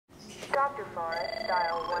Dr. Forrest,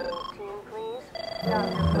 dial 118, please.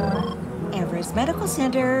 Dr. Forrest. Everest Medical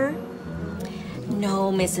Center.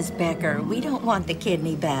 No, Mrs. Becker, we don't want the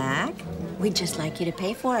kidney back. We'd just like you to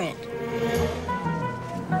pay for it.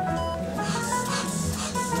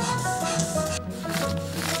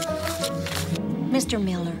 Mr.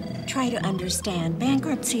 Miller, try to understand.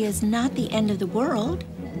 Bankruptcy is not the end of the world.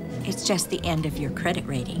 It's just the end of your credit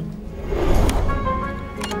rating.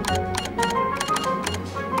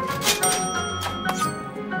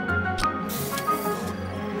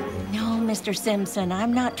 No, Mr. Simpson,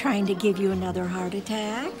 I'm not trying to give you another heart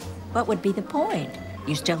attack. What would be the point?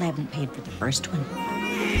 You still haven't paid for the first one.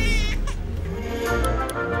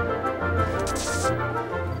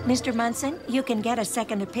 Mr. Munson, you can get a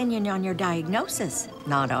second opinion on your diagnosis,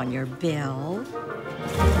 not on your bill.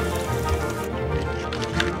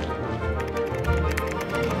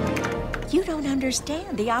 You don't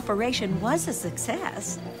understand. The operation was a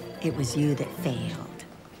success. It was you that failed.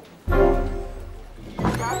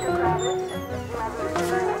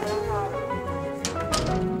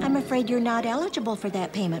 I'm afraid you're not eligible for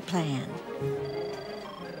that payment plan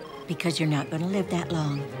because you're not going to live that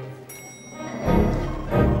long.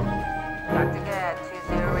 Dr. Gadd,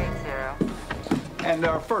 2080. And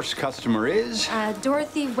our first customer is?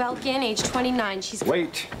 Dorothy Welkin, age 29. She's...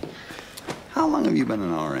 Wait. How long have you been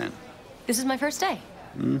an RN? This is my first day.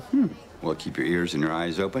 Mm-hmm. Well, keep your ears and your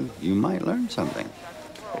eyes open. You might learn something.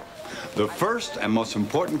 The first and most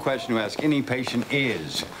important question to ask any patient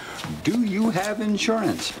is, do you have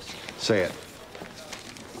insurance? Say it.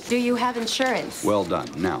 Do you have insurance? Well done.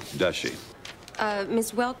 Now, does she?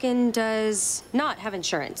 Ms. Welkin does not have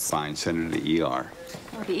insurance. Fine, send her to the ER.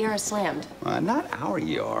 Oh, the ER is slammed. Not our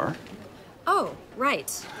ER. Oh,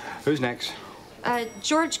 right. Who's next?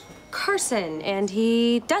 George Carson, and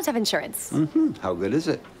he does have insurance. Mm-hmm. How good is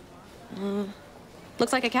it?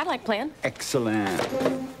 Looks like a Cadillac plan. Excellent.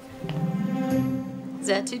 Is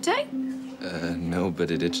that too tight? No, but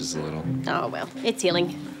it itches a little. Oh, well, it's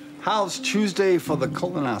healing. How's Tuesday for the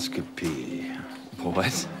colonoscopy?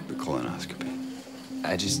 What? The colonoscopy.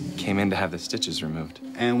 I just came in to have the stitches removed.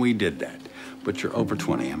 And we did that. But you're over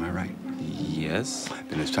 20, am I right? Yes.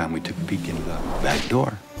 Then it's time we took a peek into the back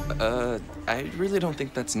door. I really don't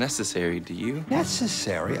think that's necessary, do you?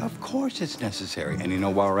 Necessary? Of course it's necessary. And you know,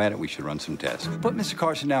 while we're at it, we should run some tests. Put Mr.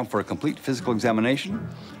 Carson down for a complete physical examination,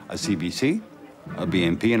 a CBC, a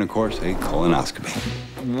BMP, and of course, a colonoscopy.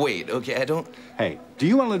 Wait, okay, I don't... Hey, do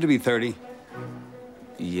you want to live to be 30?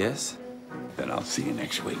 Yes? Then I'll see you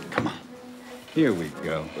next week. Come on. Here we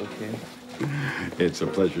go. Okay. It's a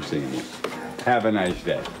pleasure seeing you. Have a nice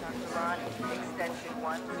day.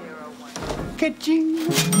 Ka-ching!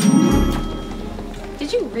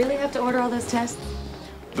 Did you really have to order all those tests?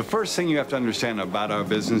 The first thing you have to understand about our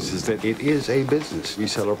business is that it is a business. We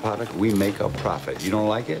sell our product, we make a profit. You don't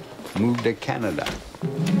like it? Move to Canada.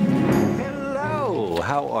 Hello,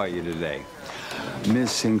 how are you today?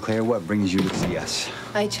 Miss Sinclair, what brings you to see us?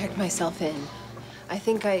 I checked myself in.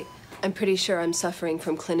 I'm pretty sure I'm suffering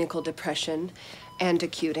from clinical depression and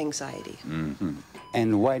acute anxiety. Mm-hmm.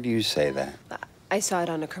 And why do you say that? I saw it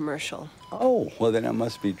on a commercial. Oh, well then it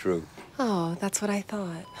must be true. Oh, that's what I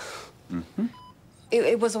thought. Mm-hmm.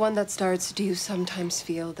 It was one that starts, do you sometimes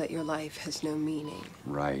feel that your life has no meaning?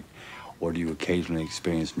 Right. Or do you occasionally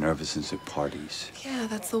experience nervousness at parties? Yeah,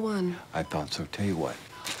 that's the one. I thought so. Tell you what,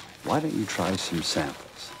 why don't you try some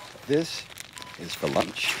samples? This is for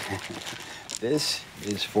lunch. This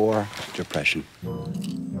is for depression.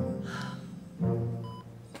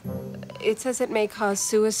 It says it may cause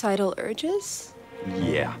suicidal urges?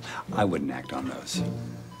 Yeah, I wouldn't act on those.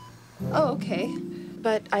 Oh, okay.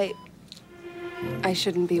 But I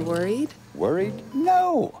shouldn't be worried? Worried?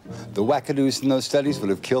 No. The wackadoos in those studies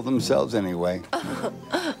would have killed themselves anyway.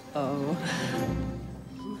 Oh.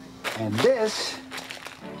 And this...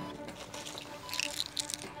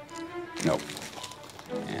 No.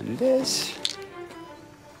 And this...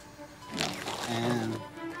 No.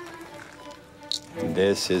 And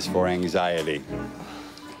this is for anxiety.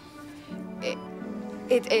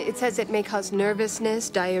 It says it may cause nervousness,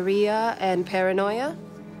 diarrhea, and paranoia?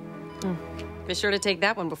 Be sure to take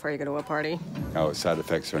that one before you go to a party. Oh, side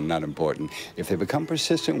effects are not important. If they become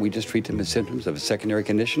persistent, we just treat them as symptoms of a secondary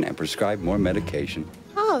condition and prescribe more medication.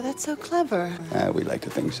 Oh, that's so clever. We like to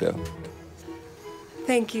think so.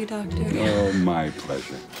 Thank you, Doctor. Oh, my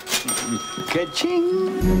pleasure.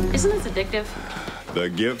 Ka-ching! Isn't this addictive? The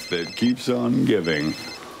gift that keeps on giving.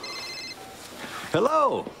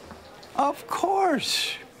 Hello. Of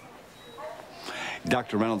course.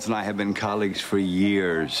 Dr. Reynolds and I have been colleagues for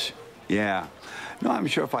years. Yeah. No, I'm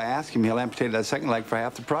sure if I ask him, he'll amputate that second leg for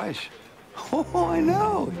half the price. Oh, I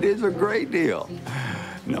know. It is a great deal.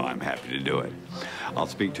 No, I'm happy to do it. I'll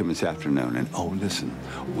speak to him this afternoon. And, oh, listen,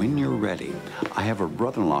 when you're ready, I have a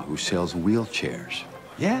brother-in-law who sells wheelchairs.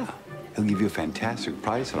 Yeah, he'll give you a fantastic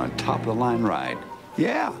price on a top-of-the-line ride.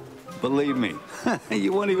 Yeah, believe me,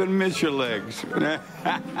 you won't even miss your legs.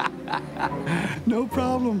 No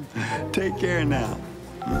problem. Take care now.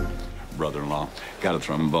 Brother-in-law, gotta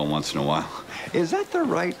throw him a bone once in a while. Is that the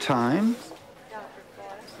right time?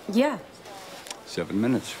 Yeah, 7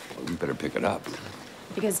 minutes. Well, we better pick it up.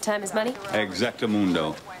 because time is money.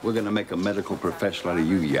 Exactamundo. We're gonna make a medical professional out of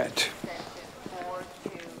you yet.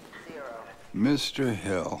 6420. Mr.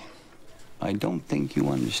 Hill, I don't think you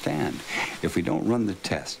understand. If we don't run the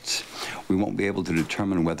tests, we won't be able to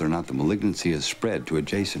determine whether or not the malignancy has spread to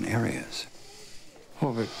adjacent areas.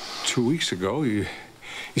 Oh, but 2 weeks ago, you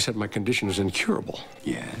said my condition is incurable.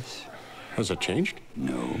 Yes? Has that changed?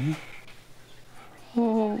 No?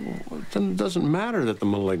 Oh, then it doesn't matter that the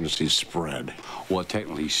malignancy's spread. Well,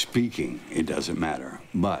 technically speaking, it doesn't matter.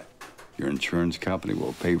 But your insurance company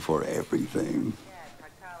will pay for everything.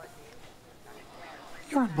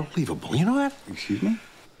 You're unbelievable. You know that? Excuse me?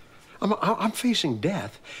 I'm facing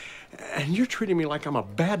death, and you're treating me like I'm a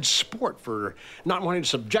bad sport for not wanting to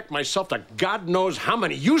subject myself to God knows how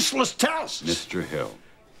many useless tests. Mr. Hill,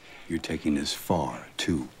 you're taking this far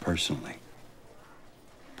too personally.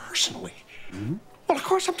 Personally? Well, of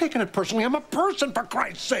course I'm taking it personally. I'm a person, for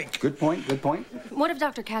Christ's sake. Good point, good point. What if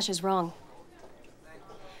Dr. Cash is wrong?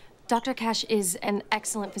 Dr. Cash is an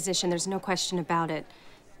excellent physician, there's no question about it.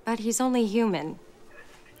 But he's only human.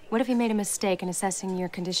 What if he made a mistake in assessing your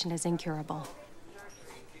condition as incurable?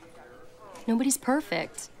 Nobody's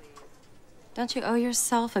perfect. Don't you owe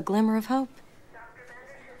yourself a glimmer of hope?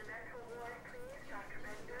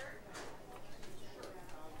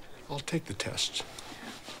 I'll take the tests.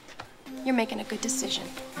 You're making a good decision.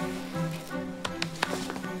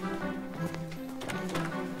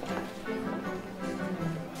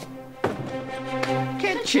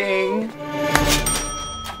 Ka-ching!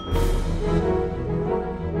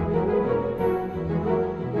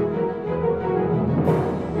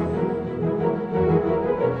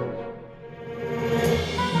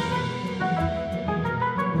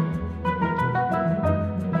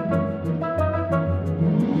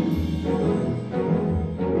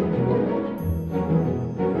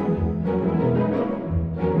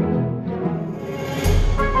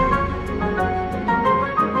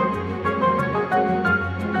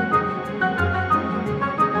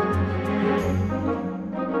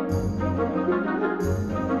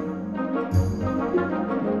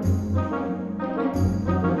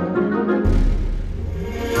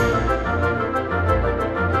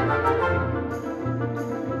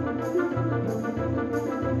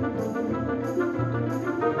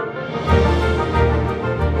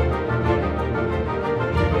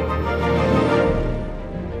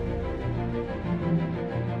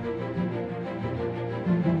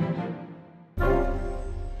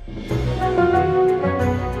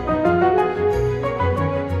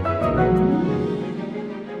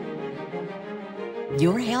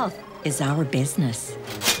 Your health is our business.